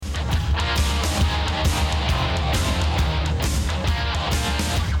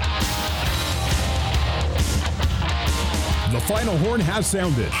final horn has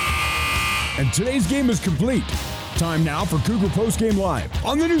sounded, and today's game is complete. Time now for Cougar Postgame Live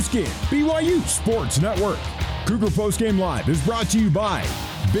on the new skin, BYU Sports Network. Cougar Postgame Live is brought to you by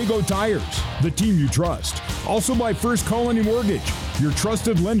Big O Tires, the team you trust. Also by First Colony Mortgage, your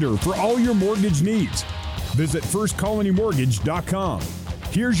trusted lender for all your mortgage needs. Visit firstcolonymortgage.com.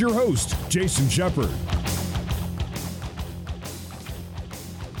 Here's your host, Jason Shepard.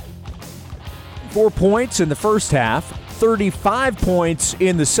 4 points in the first half, 35 points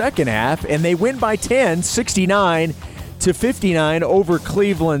in the second half, and they win by 10, 69-59 over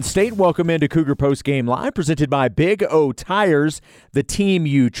Cleveland State. Welcome into Cougar Postgame Live, presented by Big O Tires, the team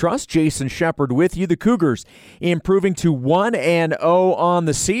you trust. Jason Shepard with you. The Cougars improving to 1-0 on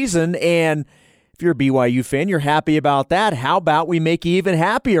the season, and if you're a BYU fan, you're happy about that. How about we make you even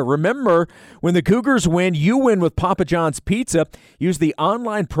happier? Remember, when the Cougars win, you win with Papa John's Pizza. Use the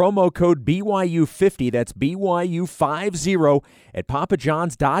online promo code BYU50, that's BYU50, at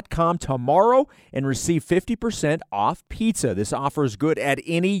papajohns.com tomorrow and receive 50% off pizza. This offer is good at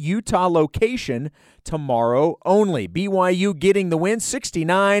any Utah location tomorrow only. BYU getting the win,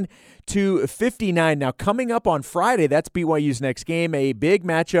 69-59. Now, coming up on Friday, that's BYU's next game, a big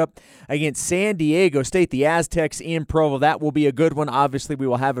matchup against San Diego State, the Aztecs in Provo. That will be a good one. Obviously, we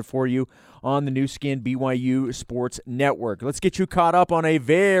will have it for you on the new skin BYU Sports Network. Let's get you caught up on a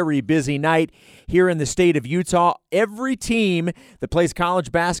very busy night here in the state of Utah. Every team that plays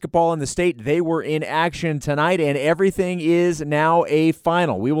college basketball in the state, they were in action tonight, and everything is now a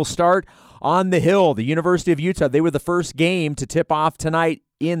final. We will start on the Hill, the University of Utah. They were the first game to tip off tonight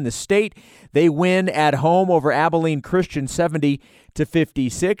in the state. They win at home over Abilene Christian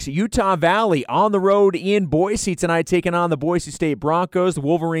 70-56. Utah Valley on the road in Boise tonight, taking on the Boise State Broncos. The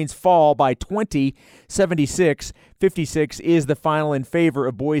Wolverines fall by 20, 76-56 is the final in favor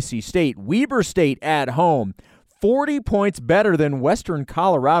of Boise State. Weber State at home, 40 points better than Western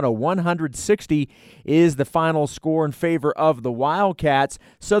Colorado. 160 is the final score in favor of the Wildcats.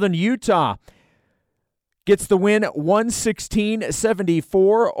 Southern Utah gets the win,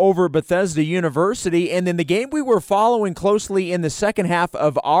 116-74 over Bethesda University. And then the game we were following closely in the second half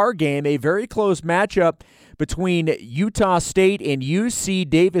of our game, a very close matchup between Utah State and UC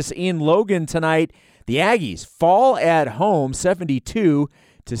Davis in Logan tonight. The Aggies fall at home, 72-69.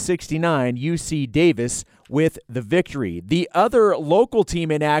 UC Davis with the victory. The other local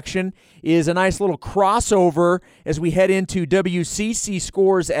team in action is a nice little crossover as we head into WCC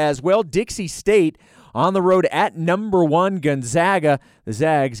scores as well. Dixie State on the road at number 1 Gonzaga. The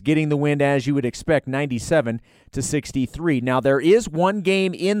Zags getting the win, as you would expect, 97-63. Now, there is one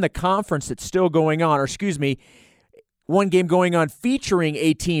game in the conference that's still going on, one game going on featuring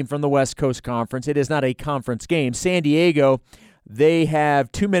a team from the West Coast Conference. It is not a conference game. San Diego, they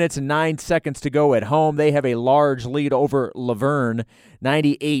have 2 minutes and 9 seconds to go at home. They have a large lead over Laverne,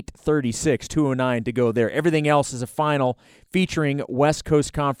 98-36, 2:09 to go there. Everything else is a final featuring West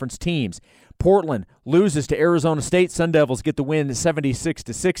Coast Conference teams. Portland loses to Arizona State. Sun Devils get the win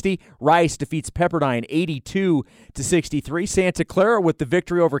 76-60. Rice defeats Pepperdine 82-63. Santa Clara with the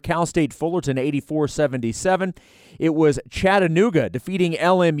victory over Cal State Fullerton 84-77. It was Chattanooga defeating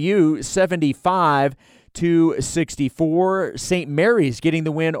LMU 75-64. St. Mary's getting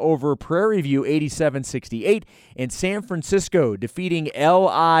the win over Prairie View 87-68. And San Francisco defeating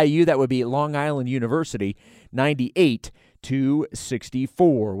LIU, that would be Long Island University,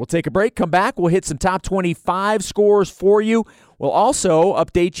 98-64. We'll take a break, come back, we'll hit some top 25 scores for you. We'll also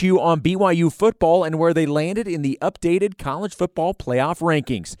update you on BYU football and where they landed in the updated college football playoff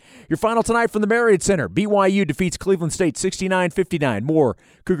rankings. Your final tonight from the Marriott Center, BYU defeats Cleveland State 69-59. More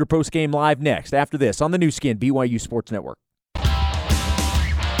Cougar Postgame Live next after this on the new skin BYU Sports Network.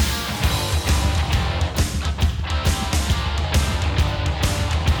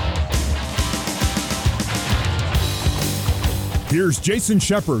 Here's Jason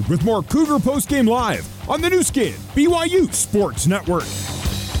Shepard with more Cougar Postgame Live on the new skin, BYU Sports Network.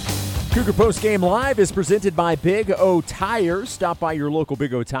 Cougar Postgame Live is presented by Big O Tires. Stop by your local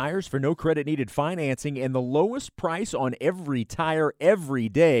Big O Tires for no credit needed financing and the lowest price on every tire every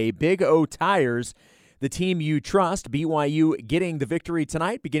day. Big O Tires, the team you trust. BYU getting the victory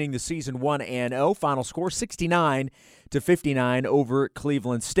tonight, beginning the season 1-0. Final score 69-59 over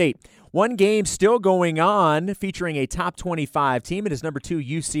Cleveland State. One game still going on featuring a top 25 team. It is number 2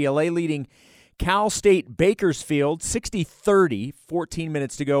 UCLA leading Cal State Bakersfield 60-30, 14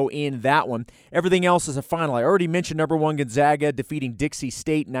 minutes to go in that one. Everything else is a final. I already mentioned number 1 Gonzaga defeating Dixie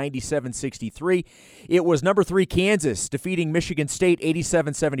State 97-63. It was number 3 Kansas defeating Michigan State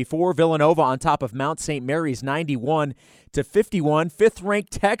 87-74. Villanova on top of Mount St. Mary's 91-51.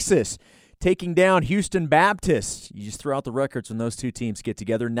 5th-ranked Texas taking down Houston Baptist. You just throw out the records when those two teams get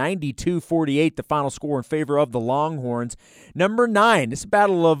together. 92-48, the final score in favor of the Longhorns. Number 9, this is a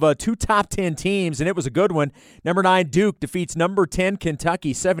battle of two top 10 teams, and it was a good one. Number 9, Duke defeats number 10,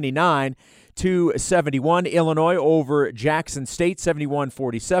 Kentucky, 79-71. Illinois over Jackson State,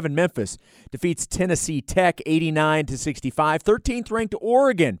 71-47. Memphis defeats Tennessee Tech, 89-65. 13th ranked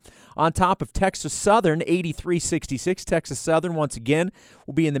Oregon on top of Texas Southern, 83-66. Texas Southern, once again,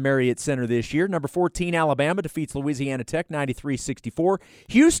 will be in the Marriott Center this year. Number 14, Alabama defeats Louisiana Tech, 93-64.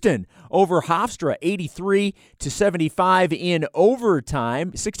 Houston over Hofstra, 83-75 in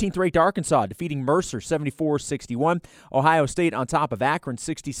overtime. 16th ranked Arkansas defeating Mercer, 74-61. Ohio State on top of Akron,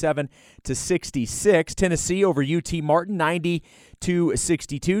 67-66. Tennessee over UT Martin, 90-62.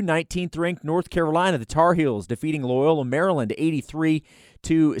 19th ranked North Carolina, the Tar Heels defeating Loyola Maryland,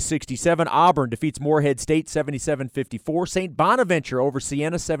 83-67. Auburn defeats Morehead State, 77-54. St. Bonaventure over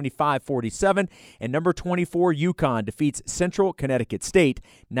Siena, 75-47. And number 24, UConn defeats Central Connecticut State,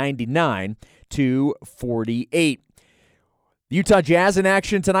 99-48. The Utah Jazz in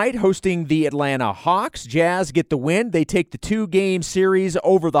action tonight, hosting the Atlanta Hawks. Jazz get the win. They take the 2-game series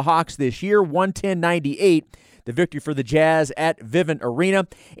over the Hawks this year, 110-98. The victory for the Jazz at Vivint Arena.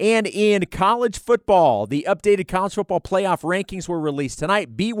 And in college football, the updated college football playoff rankings were released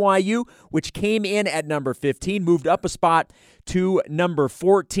tonight. BYU, which came in at number 15, moved up a spot to number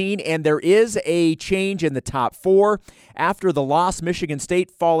 14, and there is a change in the top 4. After the loss, Michigan State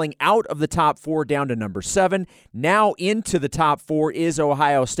falling out of the top 4 down to number 7. Now into the top 4 is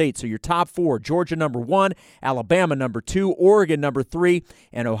Ohio State. So your top 4, Georgia number 1, Alabama number 2, Oregon number 3,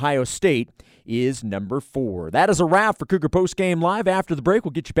 and Ohio State is number 4. That is a wrap for Cougar Postgame Live. After the break,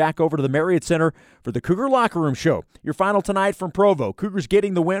 we'll get you back over to the Marriott Center for the Cougar Locker Room Show. Your final tonight from Provo. Cougars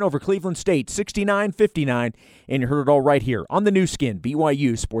getting the win over Cleveland State, 69-59. And you heard it all right here on the new skin,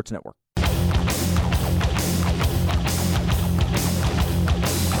 BYU Sports Network.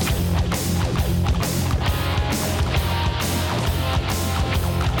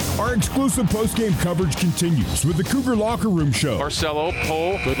 Our exclusive postgame coverage continues with the Cougar Locker Room Show. Marcelo,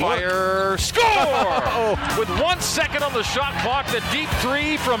 pull, fire, score! With 1 second on the shot clock, the deep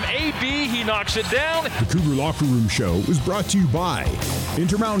three from AB, he knocks it down. The Cougar Locker Room Show is brought to you by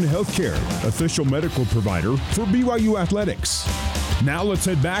Intermountain Healthcare, official medical provider for BYU Athletics. Now let's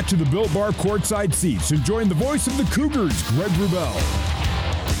head back to the Built Bar courtside seats and join the voice of the Cougars, Greg Wrubell.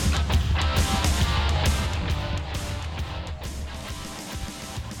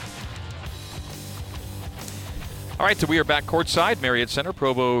 All right, so we are back courtside, Marriott Center,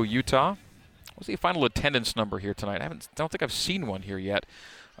 Provo, Utah. What's the final attendance number here tonight? I don't think I've seen one here yet.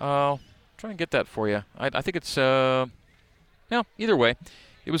 Try and get that for you. I think it's, either way.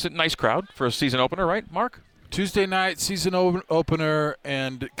 It was a nice crowd for a season opener, right, Mark? Tuesday night season opener,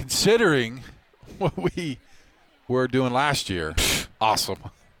 and considering what we were doing last year, awesome.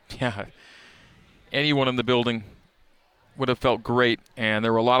 Yeah. Anyone in the building would have felt great, and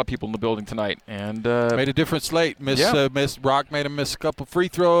there were a lot of people in the building tonight. And made a difference late. Rock made him miss a couple free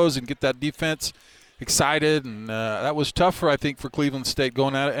throws and get that defense excited, and that was tougher, I think, for Cleveland State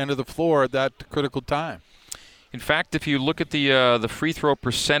going out end of the floor at that critical time. In fact, if you look at the free throw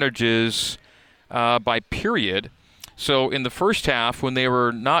percentages by period, so in the first half when they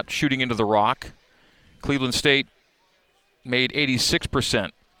were not shooting into the rock, Cleveland State made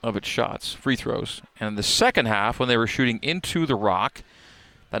 86% of its shots, free throws. And in the second half, when they were shooting into the rock,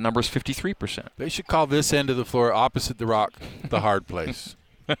 that number is 53%. They should call this end of the floor opposite the rock the hard place.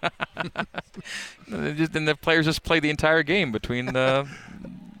 And the players just play the entire game between the...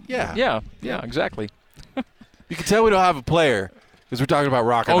 Yeah, exactly. You can tell we don't have a player because we're talking about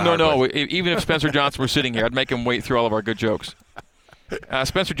rock and hard place. No. Even if Spencer Johnson were sitting here, I'd make him wait through all of our good jokes.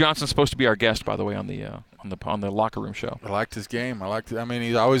 Spencer Johnson's supposed to be our guest, by the way, on the Locker Room Show. I liked his game.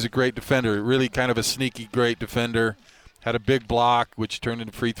 He's always a great defender. Really kind of a sneaky great defender. Had a big block, which turned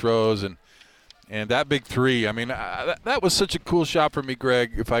into free throws, and that big three. That was such a cool shot for me,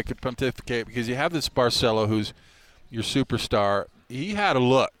 Greg, if I could pontificate, because you have this Barcelo, who's your superstar. He had a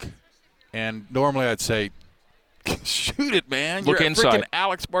look, and normally I'd say, shoot it, man. Look You're inside. Freaking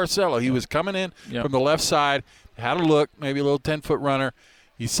Alex Barcelo. He was coming in from the left side, had a look, maybe a little 10-foot runner.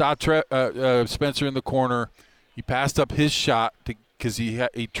 He saw Spencer in the corner. He passed up his shot because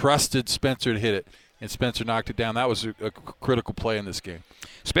he trusted Spencer to hit it. Spencer knocked it down. That was a critical play in this game.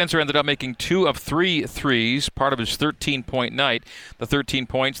 Spencer ended up making 2 of 3 threes, part of his 13-point night. The 13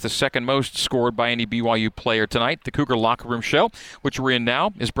 points, the second most scored by any BYU player tonight. The Cougar Locker Room Show, which we're in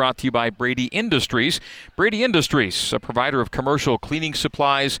now, is brought to you by Brady Industries. Brady Industries, a provider of commercial cleaning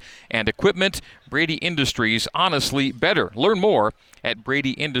supplies and equipment. Brady Industries, honestly better. Learn more at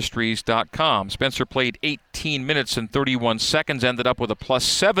bradyindustries.com. Spencer played 18 minutes and 31 seconds, ended up with a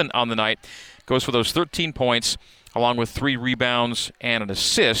 +7 on the night. Goes for those 13 points, along with 3 rebounds and an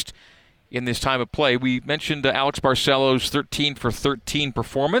assist in this time of play. We mentioned Alex Barcelo's 13 for 13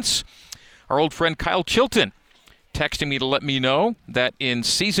 performance. Our old friend Kyle Chilton texting me to let me know that in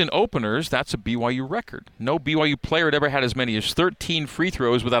season openers, that's a BYU record. No BYU player had ever had as many as 13 free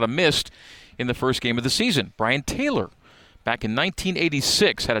throws without a miss in the first game of the season. Brian Taylor, back in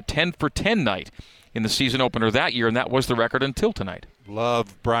 1986, had a 10 for 10 night in the season opener that year, and that was the record until tonight.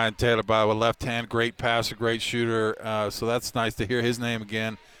 Love Brian Taylor, by the way, left hand, great passer, great shooter. So that's nice to hear his name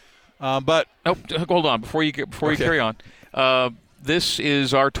again. But hold on before you carry on. This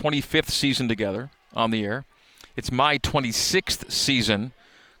is our 25th season together on the air. It's my 26th season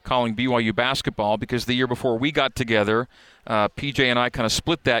calling BYU basketball, because the year before we got together, PJ and I kind of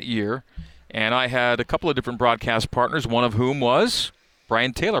split that year, and I had a couple of different broadcast partners, one of whom was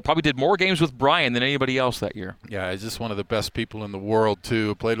Brian Taylor. Probably did more games with Brian than anybody else that year. Yeah, he's just one of the best people in the world,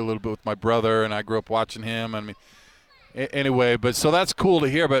 too. Played a little bit with my brother, and I grew up watching him. I mean, anyway, but so that's cool to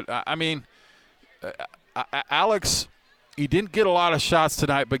hear. But, I mean, Alex, he didn't get a lot of shots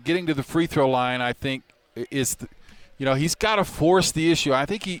tonight, but getting to the free throw line, I think, is, he's got to force the issue. I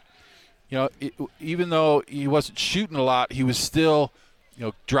think he, even though he wasn't shooting a lot, he was still,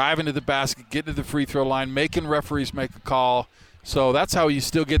 driving to the basket, getting to the free throw line, making referees make a call. So that's how you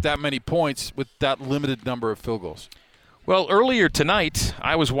still get that many points with that limited number of field goals. Well, earlier tonight,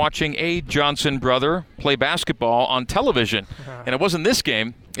 I was watching a Johnson brother play basketball on television, and it wasn't this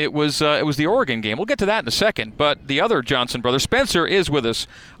game. It was the Oregon game. We'll get to that in a second. But the other Johnson brother, Spencer, is with us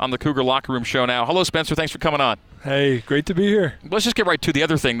on the Cougar Locker Room Show now. Hello, Spencer. Thanks for coming on. Hey, great to be here. Let's just get right to the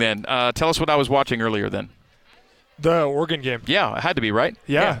other thing then. Tell us what I was watching earlier then. The Oregon game. Yeah, it had to be, right?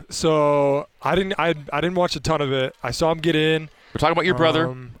 Yeah. So I didn't watch a ton of it. I saw him get in. We're talking about your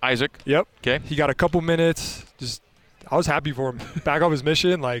brother, Isaac. Yep. Okay. He got a couple minutes. I was happy for him. Back off his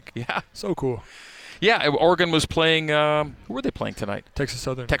mission. Yeah. So cool. Yeah, Oregon was playing. Who were they playing tonight? Texas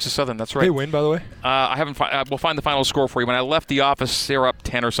Southern. Texas Southern, that's right. They win, by the way. I haven't. We'll find the final score for you. When I left the office, they were up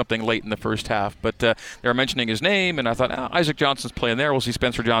 10 or something late in the first half. But they were mentioning his name, and I thought, Isaac Johnson's playing there. We'll see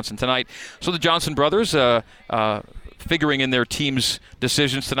Spencer Johnson tonight. So the Johnson brothers figuring in their team's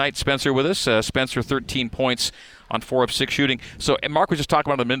decisions tonight. Spencer with us. Spencer 13 points on 4 of 6 shooting. So and Mark was just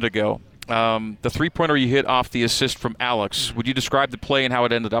talking about it a minute ago. The three-pointer you hit off the assist from Alex. Would you describe the play and how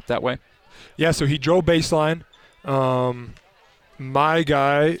it ended up that way? Yeah, so he drove baseline. My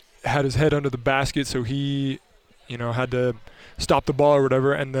guy had his head under the basket, so he, had to stop the ball or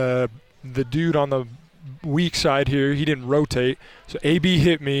whatever. And the dude on the weak side here, he didn't rotate. So AB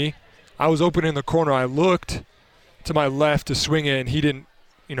hit me. I was open in the corner. I looked to my left to swing it, and he didn't,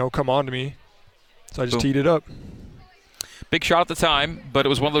 come on to me. So I just teed it up. Big shot at the time, but it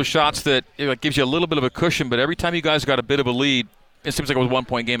was one of those shots that gives you a little bit of a cushion. But every time you guys got a bit of a lead, it seems like it was a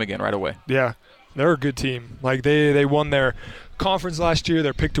one-point game again right away. Yeah, they're a good team. They won their conference last year.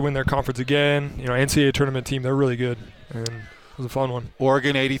 They're picked to win their conference again. NCAA tournament team. They're really good, and it was a fun one.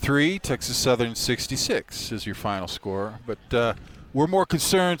 Oregon 83, Texas Southern 66 is your final score. But we're more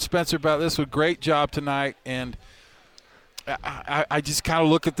concerned, Spencer, about this. A great job tonight, and I just kind of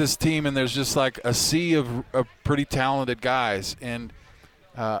look at this team, and there's just like a sea of pretty talented guys. And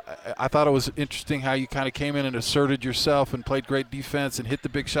I thought it was interesting how you kind of came in and asserted yourself and played great defense and hit the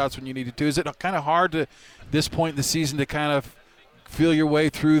big shots when you needed to. Is it kind of hard to this point in the season to kind of feel your way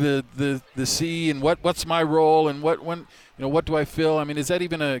through the sea and what's my role and what do I feel? I mean, is that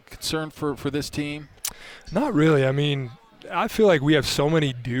even a concern for this team? Not really. I mean, I feel like we have so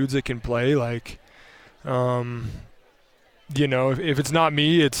many dudes that can play. If it's not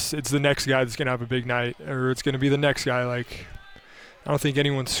me, it's the next guy that's going to have a big night, or it's going to be the next guy. I don't think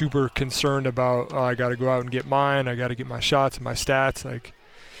anyone's super concerned about, I got to go out and get mine. I got to get my shots and my stats.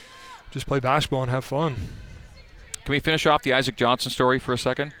 Just play basketball and have fun. Can we finish off the Isaac Johnson story for a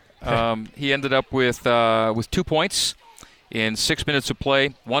second? He ended up with 2 points in 6 minutes of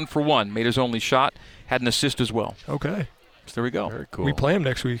play, 1 for 1, made his only shot, had an assist as well. Okay. So there we go. Very cool. We play him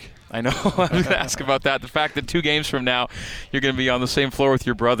next week. I know. I was going to ask about that. The fact that 2 games from now, you're going to be on the same floor with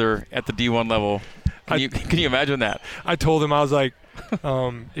your brother at the D1 level. Can you imagine that? I told him, I was like,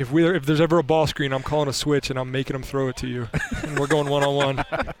 if there's ever a ball screen, I'm calling a switch and I'm making him throw it to you. And we're going one-on-one.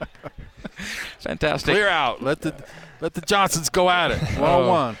 Fantastic. Clear out. Let the Johnsons go at it.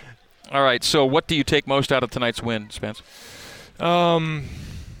 1-on-1. All right, so what do you take most out of tonight's win, Spence?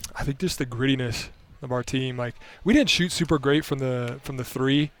 I think just the grittiness of our team. Like, we didn't shoot super great from the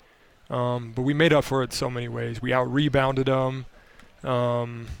three, but we made up for it so many ways. We out-rebounded them.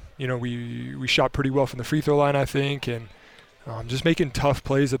 We shot pretty well from the free throw line, I think, and just making tough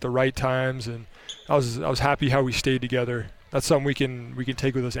plays at the right times. And I was happy how we stayed together. That's something we can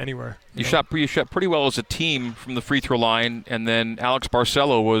take with us anywhere. You shot pretty well as a team from the free throw line, and then Alex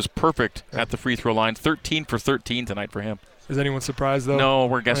Barcelo was perfect at the free throw line. 13 for 13 tonight for him. Is anyone surprised, though?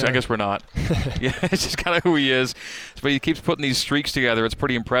 No, I guess we're not. Yeah, it's just kind of who he is. But he keeps putting these streaks together. It's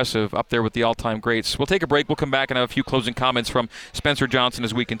pretty impressive, up there with the all-time greats. We'll take a break. We'll come back and have a few closing comments from Spencer Johnson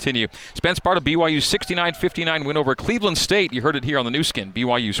as we continue. Spence, part of BYU's 69-59 win over Cleveland State. You heard it here on the new skin,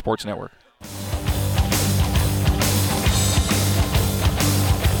 BYU Sports Network.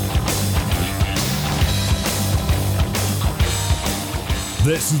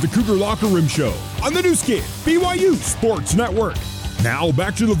 This is the Cougar Locker Room Show on the new skin, BYU Sports Network. Now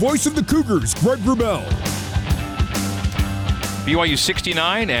back to the voice of the Cougars, Greg Wrubell. BYU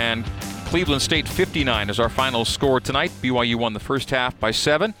 69 and Cleveland State 59 is our final score tonight. BYU won the first half by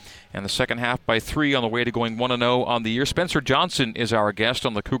 7 and the second half by 3 on the way to going 1-0 on the year. Spencer Johnson is our guest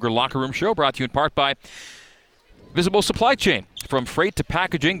on the Cougar Locker Room Show, brought to you in part by Visible Supply Chain. From freight to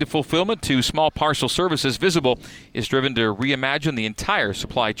packaging to fulfillment to small parcel services, Visible is driven to reimagine the entire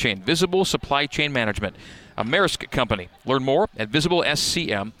supply chain. Visible Supply Chain Management, a Maersk company. Learn more at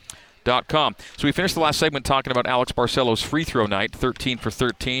visiblescm.com. So we finished the last segment talking about Alex Barcelo's free throw night, 13 for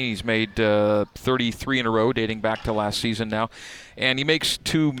 13. He's made 33 in a row, dating back to last season now. And he makes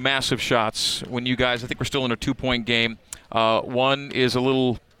 2 massive shots when you guys, I think we're still in a 2-point game. One is a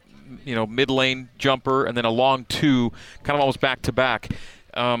little mid-lane jumper, and then a long 2, kind of almost back-to-back.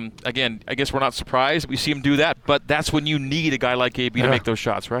 Again, I guess we're not surprised we see him do that, but that's when you need a guy like AB to make those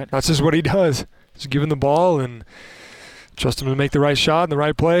shots, right? That's just what he does. Just give him the ball and trust him to make the right shot and the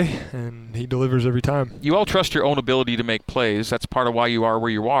right play, and he delivers every time. You all trust your own ability to make plays. That's part of why you are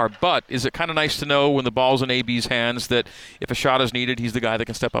where you are, but is it kind of nice to know when the ball's in AB's hands that if a shot is needed, he's the guy that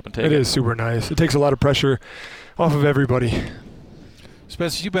can step up and take it? It is super nice. It takes a lot of pressure off of everybody.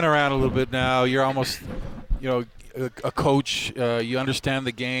 Spencer, you've been around a little bit now. You're almost, a coach. You understand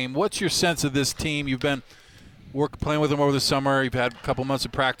the game. What's your sense of this team? You've been playing with them over the summer. You've had a couple months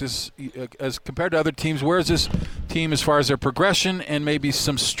of practice. As compared to other teams, where is this team as far as their progression and maybe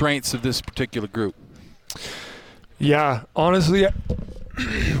some strengths of this particular group? Yeah, honestly,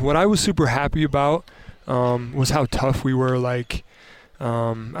 what I was super happy about was how tough we were,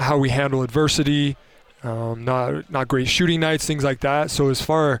 how we handle adversity. Not great shooting nights, things like that. So as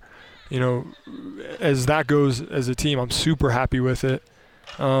far, as that goes as a team, I'm super happy with it.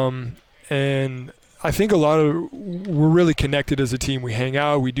 And I think we're really connected as a team. We hang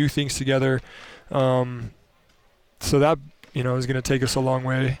out, we do things together. So that, is going to take us a long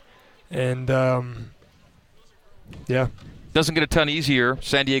way. And, yeah. Doesn't get a ton easier.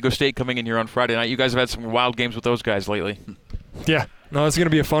 San Diego State coming in here on Friday night. You guys have had some wild games with those guys lately. Yeah. No, it's going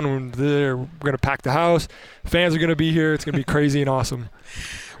to be a fun one. We're going to pack the house. Fans are going to be here. It's going to be crazy and awesome.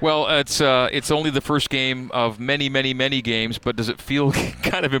 Well, it's only the first game of many, many, many games, but does it feel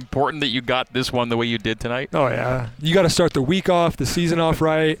kind of important that you got this one the way you did tonight? Oh, yeah. You got to start the week off, the season off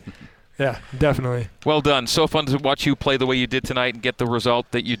right. Yeah, definitely. Well done. So fun to watch you play the way you did tonight and get the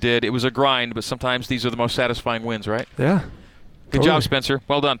result that you did. It was a grind, but sometimes these are the most satisfying wins, right? Yeah. Good job, Spencer.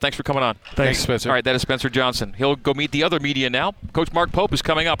 Well done. Thanks for coming on. Thanks, Spencer. All right, that is Spencer Johnson. He'll go meet the other media now. Coach Mark Pope is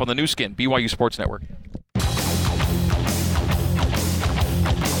coming up on the new skin, BYU Sports Network.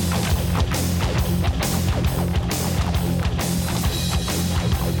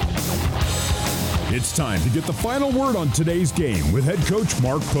 It's time to get the final word on today's game with head coach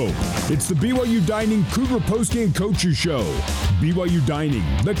Mark Pope. It's the BYU Dining Cougar Postgame Coaches Show. BYU Dining,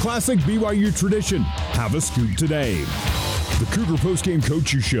 the classic BYU tradition. Have a scoop today. The Cougar Postgame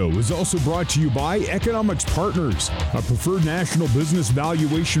Coaches Show is also brought to you by Economics Partners, a preferred national business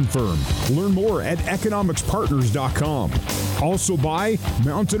valuation firm. Learn more at economicspartners.com. Also by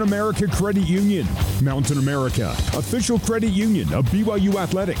Mountain America Credit Union. Mountain America, official credit union of BYU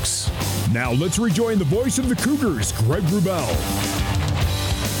Athletics. Now let's rejoin the voice of the Cougars, Greg Wrubell.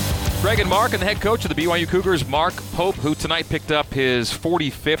 Greg and Mark and the head coach of the BYU Cougars, Mark Pope, who tonight picked up his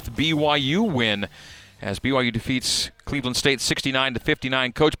 45th BYU win as BYU defeats Cleveland State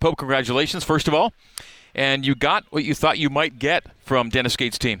 69-59. Coach Pope, congratulations, first of all. And you got what you thought you might get from Dennis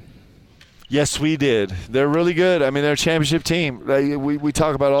Gates' team. Yes, we did. They're really good. I mean, they're a championship team. We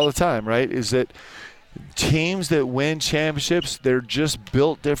talk about all the time, right, is that teams that win championships, they're just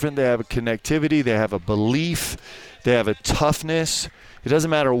built different. They have a connectivity. They have a belief. They have a toughness. It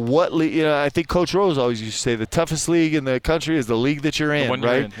doesn't matter what league. I think Coach Rose always used to say the toughest league in the country is the league that you're in,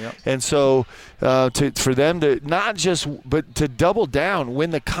 right? Yep. And so for them to not just – but to double down,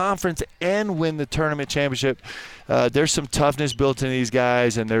 win the conference and win the tournament championship, there's some toughness built in these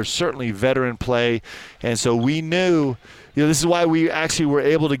guys, and there's certainly veteran play. And so we knew – this is why we actually were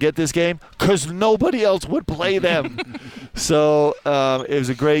able to get this game, because nobody else would play them. So it was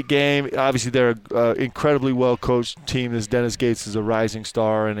a great game. Obviously, they're an incredibly well-coached team. This Dennis Gates is a rising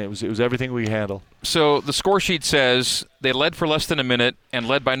star, and it was everything we handle. So the score sheet says they led for less than a minute and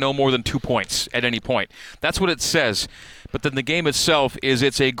led by no more than 2 points at any point. That's what it says. But then the game itself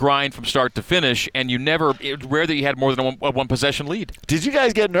it's a grind from start to finish, and it's rare that you had more than a one possession lead. Did you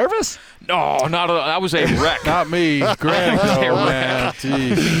guys get nervous? No, not at all. I was a wreck. Not me. Greg, though, man.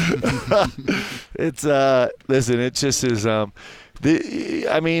 Jeez. It's listen, it just is I'm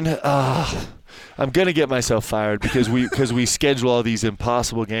gonna get myself fired because we schedule all these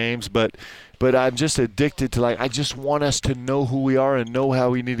impossible games, but I'm just addicted to I just want us to know who we are and know how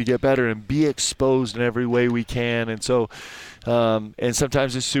we need to get better and be exposed in every way we can. And so and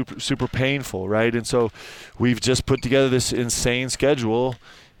sometimes it's super, super painful, right? And so we've just put together this insane schedule,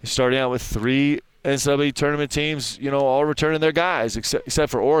 starting out with 3 NCAA tournament teams, all returning their guys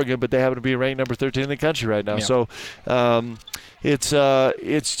except for Oregon, but they happen to be ranked number 13 in the country right now. Yeah. So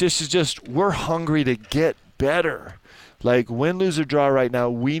it's just we're hungry to get better. Like win, lose, or draw right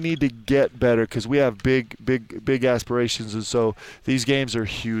now, we need to get better because we have big aspirations, and so these games are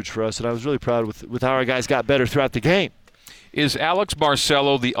huge for us. And I was really proud with how our guys got better throughout the game. Is Alex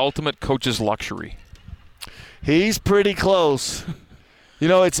Barcelo the ultimate coach's luxury? He's pretty close.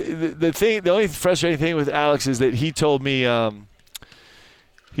 It's the only frustrating thing with Alex is that he told me,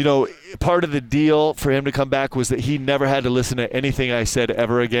 part of the deal for him to come back was that he never had to listen to anything I said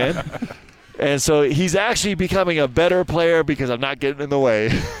ever again. And so he's actually becoming a better player because I'm not getting in the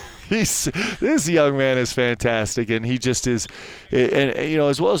way. This young man is fantastic, and he just is. And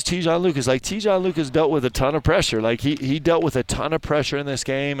as well as Tejon Lucas. Tejon Lucas dealt with a ton of pressure. He dealt with a ton of pressure in this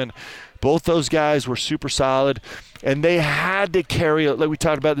game, and both those guys were super solid. And they had to carry it. Like we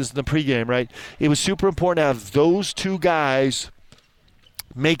talked about this in the pregame, right? It was super important to have those two guys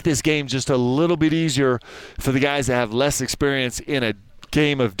make this game just a little bit easier for the guys that have less experience in a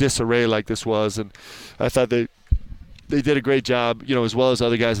game of disarray like this was. And I thought they did a great job, as well as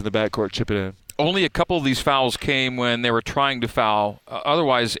other guys in the backcourt chipping in. Only a couple of these fouls came when they were trying to foul.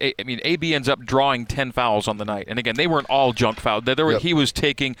 Otherwise, AB ends up drawing 10 fouls on the night. And again, they weren't all junk fouls. Yep. He was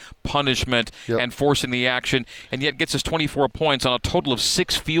taking punishment and forcing the action, and yet gets us 24 points on a total of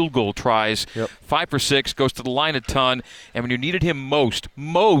 6 field goal tries. 5 for 6, goes to the line a ton. And when you needed him most,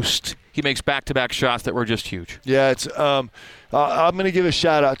 he makes back-to-back shots that were just huge. Yeah, it's I'm going to give a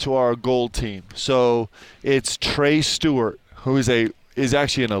shout-out to our gold team. So it's Trey Stewart, who is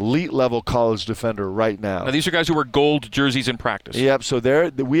actually an elite-level college defender right now. Now, these are guys who wear gold jerseys in practice. Yep,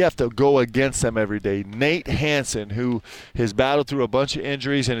 so we have to go against them every day. Nate Hansen, who has battled through a bunch of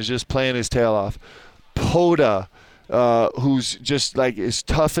injuries and is just playing his tail off. Poda, who's just as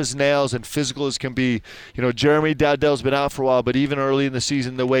tough as nails and physical as can be. Jeremy Dowdell's been out for a while, but even early in the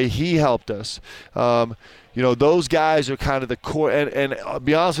season, the way he helped us. Those guys are kind of the core. And I'll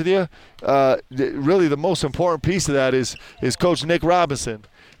be honest with you, really the most important piece of that is Coach Nick Robinson.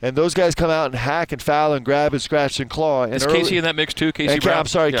 And those guys come out and hack and foul and grab and scratch and claw. Is Casey in that mix too? Casey Brown? I'm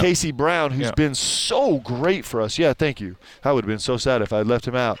sorry, Casey Brown, who's been so great for us. Yeah, thank you. I would have been so sad if I had left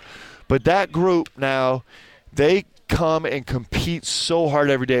him out. But that group now, they come and compete so hard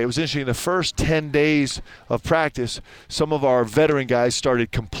every day. It was interesting. The first 10 days of practice, some of our veteran guys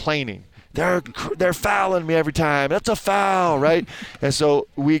started complaining. They're fouling me every time. That's a foul, right? And so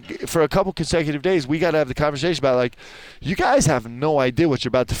for a couple consecutive days, we got to have the conversation about you guys have no idea what you're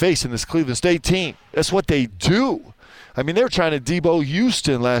about to face in this Cleveland State team. That's what they do. They were trying to Debo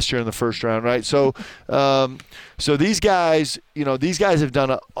Houston last year in the first round, right? So, so these guys have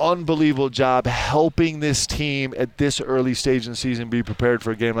done an unbelievable job helping this team at this early stage in the season be prepared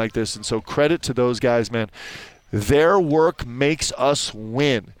for a game like this. And so credit to those guys, man. Their work makes us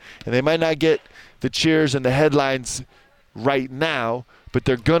win. And they might not get the cheers and the headlines right now, but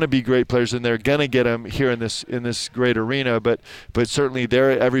they're going to be great players, and they're going to get them here in this great arena. But certainly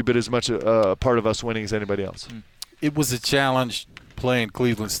they're every bit as much a part of us winning as anybody else. It was a challenge playing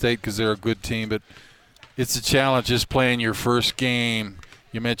Cleveland State because they're a good team, but it's a challenge just playing your first game.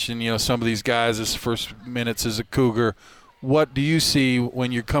 You mentioned, some of these guys, this first minutes as a Cougar. what do you see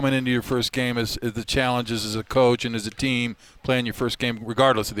when you're coming into your first game as the challenges as a coach and as a team playing your first game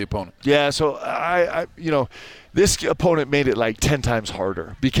regardless of the opponent? Yeah, so I this opponent made it like 10 times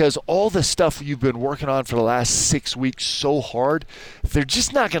harder because all the stuff you've been working on for the last 6 weeks so hard, they're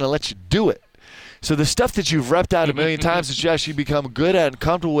just not going to let you do it. So the stuff that you've repped out a million times that you actually become good at and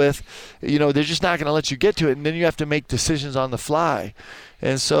comfortable with, they're just not going to let you get to it, and then you have to make decisions on the fly.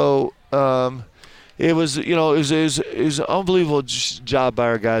 And so it was an unbelievable job by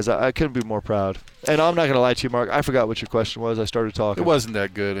our guys. I couldn't be more proud. And I'm not going to lie to you, Mark. I forgot what your question was. I started talking. It wasn't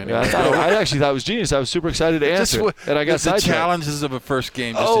that good anyway. Yeah, I actually thought it was genius. I was super excited to answer it, and I got the sidetracked. challenges of a first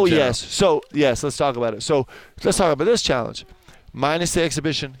game. Oh, yes. So, yes, let's talk about it. So let's talk about this challenge. Minus the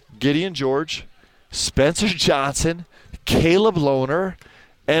exhibition, Gideon George, Spencer Johnson, Caleb Lohner,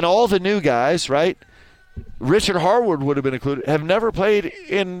 and all the new guys, right? Richard Harwood would have been included, have never played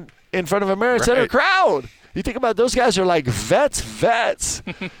in front of a Marriott Center crowd. You think about it, those guys are like vets.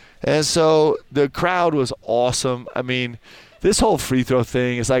 And so the crowd was awesome. I mean, this whole free throw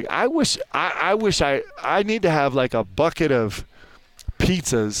thing is like, I wish I need to have like a bucket of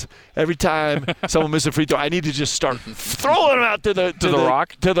pizzas every time someone misses a free throw. I need to just start throwing them out to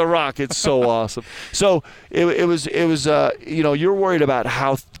the rock. It's so awesome. So it was you're worried about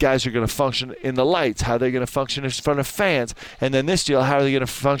how guys are going to function in the lights, how they're going to function in front of fans, and then this deal, how are they going to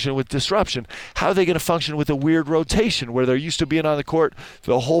function with disruption? How are they going to function with a weird rotation where they're used to being on the court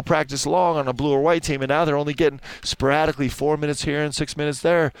the whole practice long on a blue or white team, and now they're only getting sporadically 4 minutes here and 6 minutes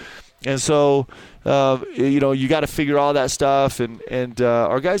there. And so, you got to figure all that stuff, and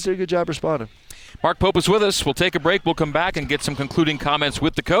our guys did a good job responding. Mark Pope is with us. We'll take a break. We'll come back and get some concluding comments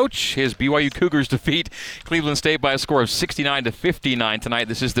with the coach. His BYU Cougars defeat Cleveland State by a score of 69-59 tonight.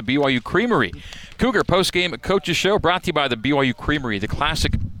 This is the BYU Creamery Cougar postgame coaches show brought to you by the BYU Creamery, the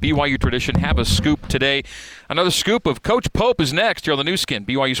classic BYU tradition. Have a scoop today. Another scoop of Coach Pope is next here on the new skin,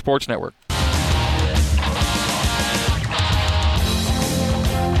 BYU Sports Network.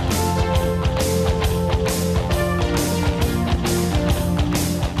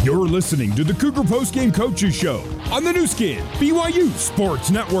 You're listening to the Cougar Postgame Coaches Show on the new skin, BYU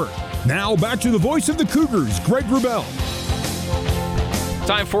Sports Network. Now back to the voice of the Cougars, Greg Wrubell.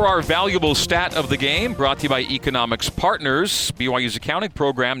 Time for our valuable stat of the game, brought to you by Economics Partners. BYU's accounting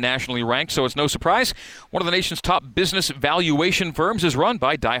program, nationally ranked, so it's no surprise. One of the nation's top business valuation firms is run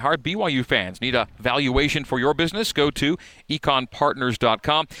by diehard BYU fans. Need a valuation for your business? Go to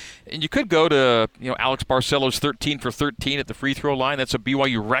econpartners.com. And you could go to, Alex Barcelo's 13 for 13 at the free throw line. That's a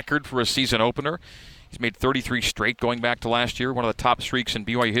BYU record for a season opener. He's made 33 straight going back to last year, one of the top streaks in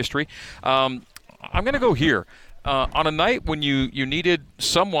BYU history. I'm going to go here. On a night when you needed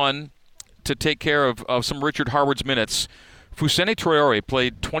someone to take care of some Richard Harwood's minutes, Fousseyni Traore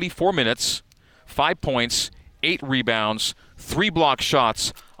played 24 minutes, 5 points, 8 rebounds, 3 block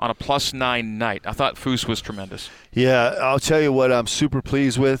shots on a +9 night. I thought Foose was tremendous. Yeah, I'll tell you what I'm super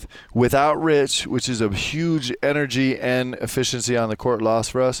pleased with. Without Rich, which is a huge energy and efficiency on the court loss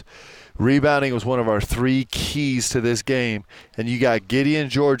for us, rebounding was one of our 3 keys to this game. And you got Gideon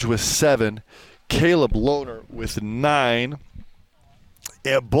George with 7, Caleb Lohner with 9.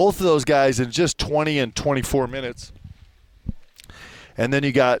 Yeah, both of those guys in just 20 and 24 minutes. And then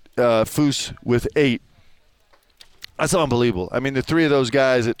you got Foose with 8. That's unbelievable. I mean, the 3 of those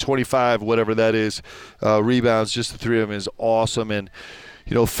guys at 25, whatever that is, rebounds, just the 3 of them is awesome. And,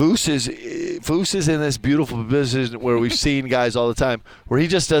 Foose is in this beautiful position where we've seen guys all the time where he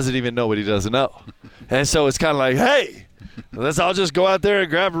just doesn't even know what he doesn't know. And so it's kind of like, hey, I'll just go out there and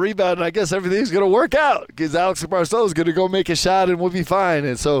grab a rebound, and I guess everything's going to work out because Alex Barcelo is going to go make a shot and we'll be fine.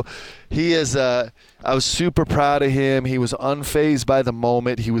 And so he is I was super proud of him. He was unfazed by the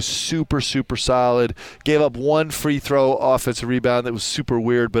moment. He was super, super solid. Gave up 1 free throw offensive rebound that was super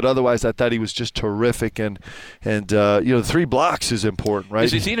weird, but otherwise I thought he was just terrific. And 3 blocks is important,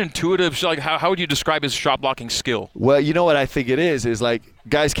 right? Is he an intuitive? Like, how would you describe his shot blocking skill? Well, you know what I think it is like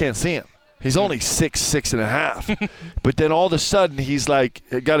guys can't see him. He's only 6'6.5", but then all of a sudden he's like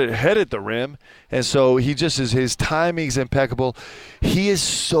got it head at the rim, and so he just his timing's impeccable. He is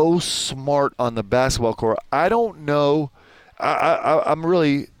so smart on the basketball court. I don't know. I'm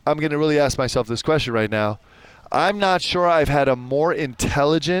going to really ask myself this question right now. I'm not sure I've had a more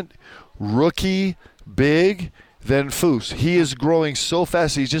intelligent rookie big than Foose. He is growing so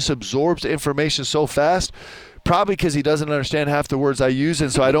fast. He just absorbs information so fast. Probably because he doesn't understand half the words I use,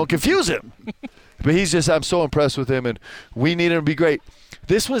 and so I don't confuse him. But I'm so impressed with him, and we need him to be great.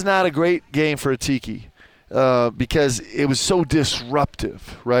 This was not a great game for Atiki because it was so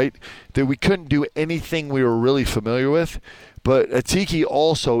disruptive, right, that we couldn't do anything we were really familiar with. But Atiki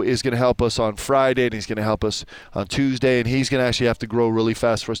also is going to help us on Friday, and he's going to help us on Tuesday, and he's going to actually have to grow really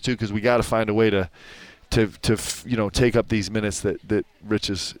fast for us too, because we got to find a way to take up these minutes that Rich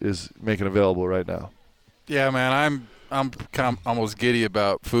is making available right now. Yeah, man, I'm kind of almost giddy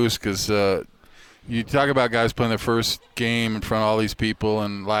about Foose, because you talk about guys playing their first game in front of all these people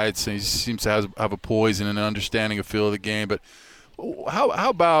and lights, and he seems to have a poise and an understanding of feel of the game. But how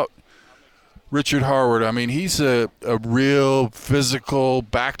about Richard Harward? I mean, he's a real physical,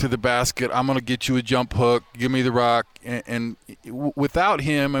 back to the basket, I'm going to get you a jump hook, give me the rock. And without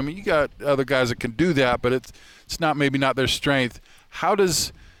him, I mean, you got other guys that can do that, but it's maybe not their strength. How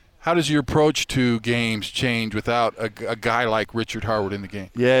does your approach to games change without a guy like Richard Harward in the game?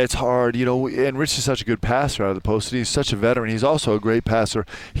 Yeah, it's hard. And Rich is such a good passer out of the post, and he's such a veteran. He's also a great passer.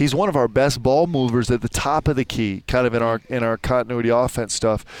 He's one of our best ball movers at the top of the key, kind of in our continuity offense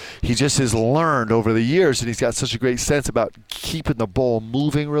stuff. He just has learned over the years, and he's got such a great sense about keeping the ball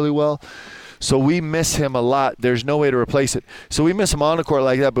moving really well. So we miss him a lot. There's no way to replace it. So we miss him on the court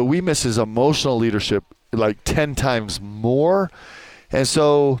like that, but we miss his emotional leadership like 10 times more. And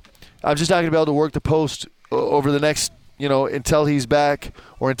so I'm just not going to be able to work the post over the next, until he's back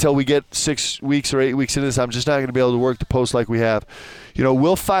or until we get 6 weeks or 8 weeks into this. I'm just not going to be able to work the post like we have.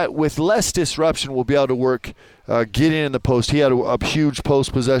 We'll fight with less disruption. We'll be able to work Gideon in the post. He had a huge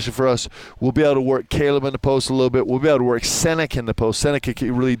post possession for us. We'll be able to work Caleb in the post a little bit. We'll be able to work Seneca in the post. Seneca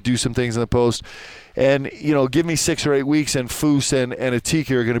can really do some things in the post. And, give me 6 or 8 weeks, and Foose and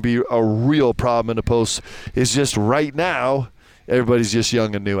Atiki are going to be a real problem in the post. It's just right now, everybody's just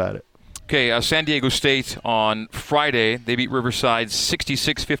young and new at it. Okay, San Diego State on Friday, they beat Riverside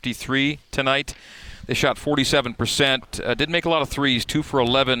 66-53 tonight. They shot 47%. Didn't make a lot of threes, 2 for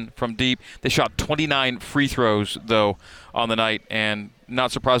 11 from deep. They shot 29 free throws, though, on the night, and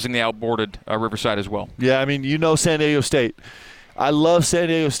not surprisingly outboarded Riverside as well. Yeah, I mean, San Diego State. I love San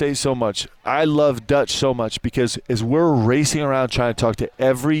Diego State so much. I love Dutch so much because as we're racing around trying to talk to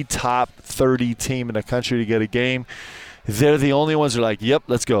every top 30 team in the country to get a game, they're the only ones that are like, yep,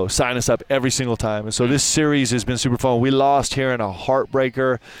 let's go. Sign us up every single time. And so this series has been super fun. We lost here in a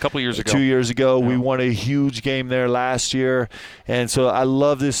heartbreaker a couple of years ago. 2 years ago. Yeah. We won a huge game there last year. And so I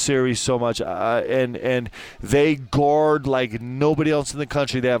love this series so much. And they guard like nobody else in the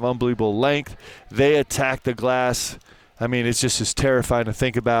country. They have unbelievable length. They attack the glass. I mean, it's just terrifying to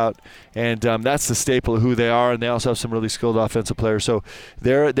think about, and that's the staple of who they are, and they also have some really skilled offensive players. So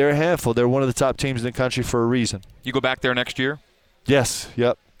they're a handful. They're one of the top teams in the country for a reason. You go back there next year? Yes,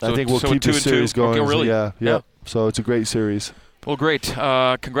 yep. So, I think we'll keep the series going. Okay, really? Yeah. So it's a great series. Well, great.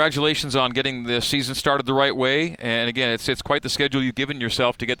 Congratulations on getting the season started the right way. And, again, it's quite the schedule you've given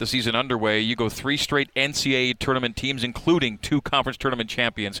yourself to get the season underway. You go 3 straight NCAA tournament teams, including 2 conference tournament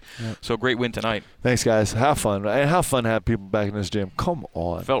champions. Yep. So great win tonight. Thanks, guys. Have fun. And have fun to have people back in this gym. Come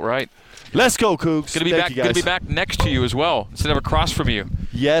on. Felt right. Let's go, Cougs. Going to be back next to you as well, instead of across from you.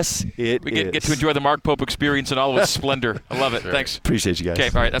 Yes, we get to enjoy the Mark Pope experience in all of its splendor. I love it. Sure. Thanks. Appreciate you guys.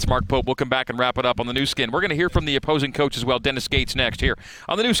 Okay, all right, that's Mark Pope. We'll come back and wrap it up on the new skin. We're going to hear from the opposing coach as well, Dennis Gates, next here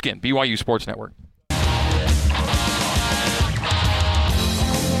on the new skin, BYU Sports Network.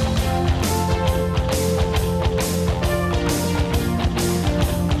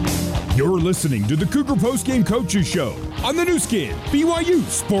 You're listening to the Cougar Postgame Coaches Show on the new skin, BYU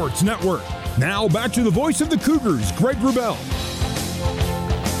Sports Network. Now back to the voice of the Cougars, Greg Wrubell.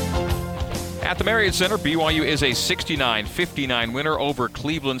 At the Marriott Center, BYU is a 69-59 winner over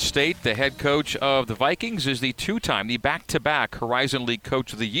Cleveland State. The head coach of the Vikings is the back-to-back Horizon League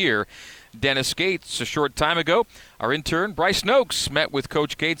Coach of the Year, Dennis Gates. A short time ago, our intern, Bryce Noakes, met with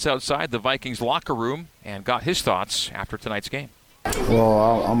Coach Gates outside the Vikings locker room and got his thoughts after tonight's game.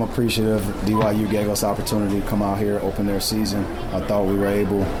 Well, I'm appreciative BYU gave us the opportunity to come out here, open their season. I thought we were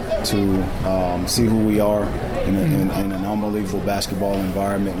able to see who we are in an unbelievable basketball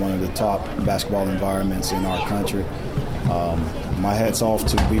environment, one of the top basketball environments in our country. My hat's off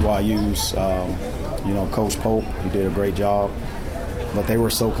to BYU's, Coach Pope. He did a great job. But they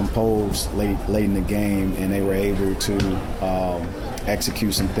were so composed late in the game, and they were able to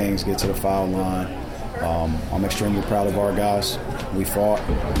execute some things, get to the foul line. I'm extremely proud of our guys. We fought.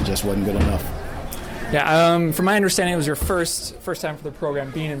 It just wasn't good enough. Yeah, from my understanding, it was your first time for the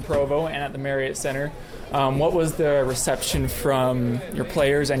program being in Provo and at the Marriott Center. What was the reception from your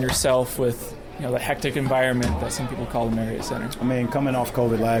players and yourself with the hectic environment that some people call the Marriott Center? I mean, coming off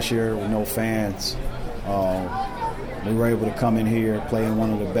COVID last year with no fans, we were able to come in here, play in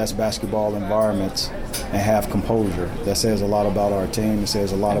one of the best basketball environments, and have composure. That says a lot about our team. It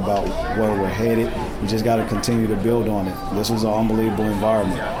says a lot about where we're headed. We just got to continue to build on it. This was an unbelievable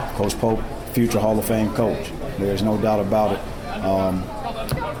environment. Coach Pope, future Hall of Fame coach. There's no doubt about it.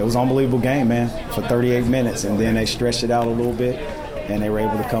 It was an unbelievable game, man, for 38 minutes, and then they stretched it out a little bit, and they were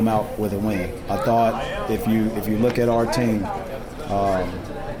able to come out with a win. I thought if you look at our team,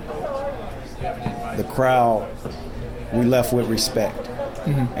 the crowd, we left with respect,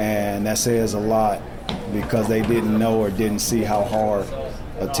 and that says a lot because they didn't know or didn't see how hard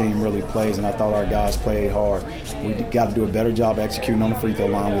a team really plays, and I thought our guys played hard. We got to do a better job executing on the free throw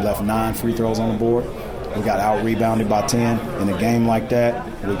line. We left 9 free throws on the board. We got out-rebounded by 10. In a game like that,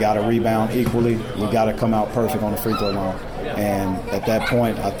 we got to rebound equally. We got to come out perfect on the free throw line. And at that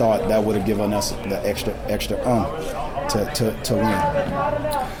point, I thought that would have given us the extra to win.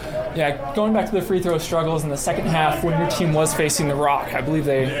 Yeah, going back to the free throw struggles in the second half, when your team was facing the rock, I believe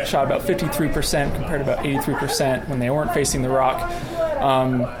they shot about 53% compared to about 83% when they weren't facing the rock.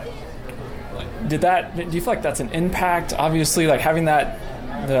 Do you feel like that's an impact? Obviously, like having that,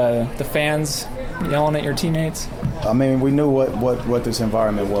 the fans yelling at your teammates? I mean, we knew what this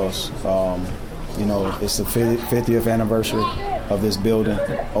environment was. It's the 50th anniversary of this building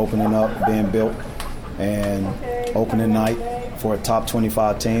opening up, being built, and opening night for a top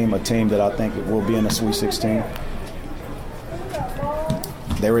 25 team, a team that I think will be in the Sweet 16.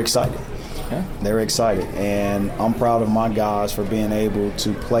 They were excited. Yeah. They were excited, and I'm proud of my guys for being able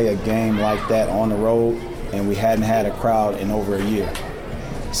to play a game like that on the road, and we hadn't had a crowd in over a year.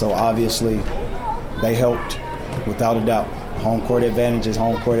 So obviously, they helped, without a doubt. Home court advantage is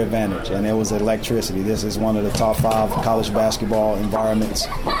home court advantage, and it was electricity. This is one of the top 5 college basketball environments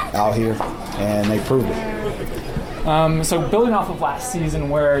out here, and they proved it. So building off of last season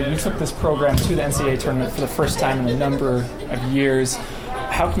where you took this program to the NCAA tournament for the first time in a number of years,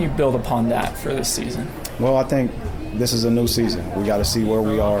 how can you build upon that for this season? Well, I think this is a new season. We got to see where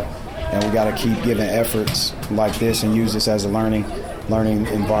we are, and we got to keep giving efforts like this and use this as a learning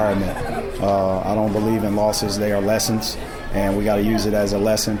environment. I don't believe in losses. They are lessons, and we got to use it as a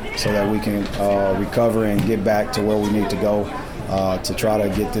lesson so that we can recover and get back to where we need to go to try to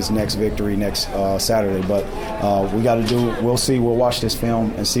get this next victory next Saturday. But we got to we'll see. We'll watch this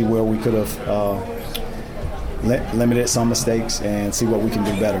film and see where we could have limited some mistakes and see what we can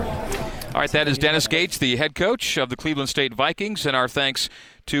do better. All right, that is Dennis Gates, the head coach of the Cleveland State Vikings, and our thanks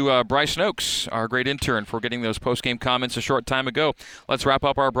to Bryson Oaks, our great intern, for getting those post-game comments a short time ago. Let's wrap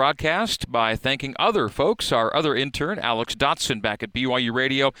up our broadcast by thanking other folks, our other intern, Alex Dotson, back at BYU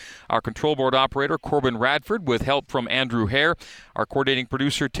Radio, our control board operator, Corbin Radford, with help from Andrew Hare, our coordinating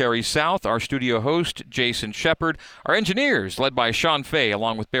producer, Terry South, our studio host, Jason Shepard, our engineers, led by Sean Fay,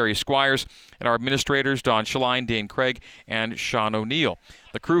 along with Barry Squires, and our administrators, Don Shaline, Dane Craig, and Sean O'Neill.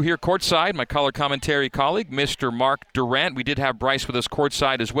 The crew here courtside, my color commentary colleague, Mr. Mark Durant. We did have Bryce with us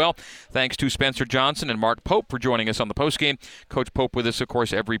courtside as well. Thanks to Spencer Johnson and Mark Pope for joining us on the postgame. Coach Pope with us, of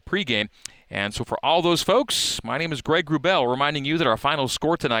course, every pregame. And so for all those folks, my name is Greg Wrubell, reminding you that our final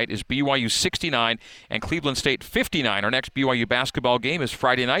score tonight is BYU 69 and Cleveland State 59. Our next BYU basketball game is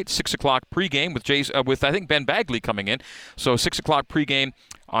Friday night, 6 o'clock pregame with I think Ben Bagley coming in. So 6 o'clock pregame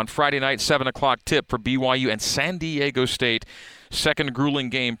on Friday night, 7 o'clock tip for BYU and San Diego State. Second grueling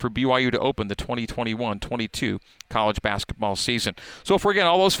game for BYU to open the 2021-22 college basketball season. So for, again,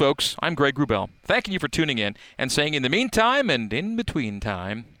 all those folks, I'm Greg Wrubell, thanking you for tuning in and saying in the meantime and in between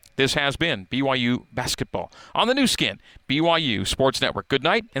time, this has been BYU Basketball on the new skin, BYU Sports Network. Good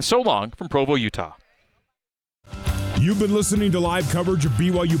night and so long from Provo, Utah. You've been listening to live coverage of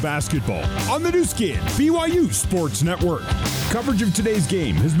BYU basketball on the new skin, BYU Sports Network. Coverage of today's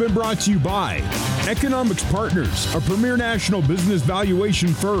game has been brought to you by Economics Partners, a premier national business valuation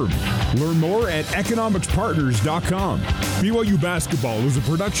firm. Learn more at economicspartners.com. BYU Basketball is a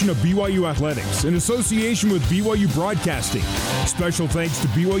production of BYU Athletics in association with BYU Broadcasting. Special thanks to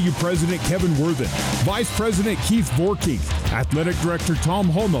BYU President Kevin Worthen, Vice President Keith Vorkink, Athletic Director Tom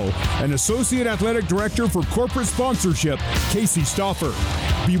Homo, and Associate Athletic Director for Corporate Sponsorship, Casey Stauffer.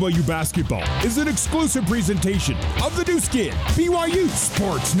 BYU Basketball is an exclusive presentation of the new skin, BYU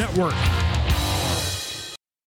Sports Network.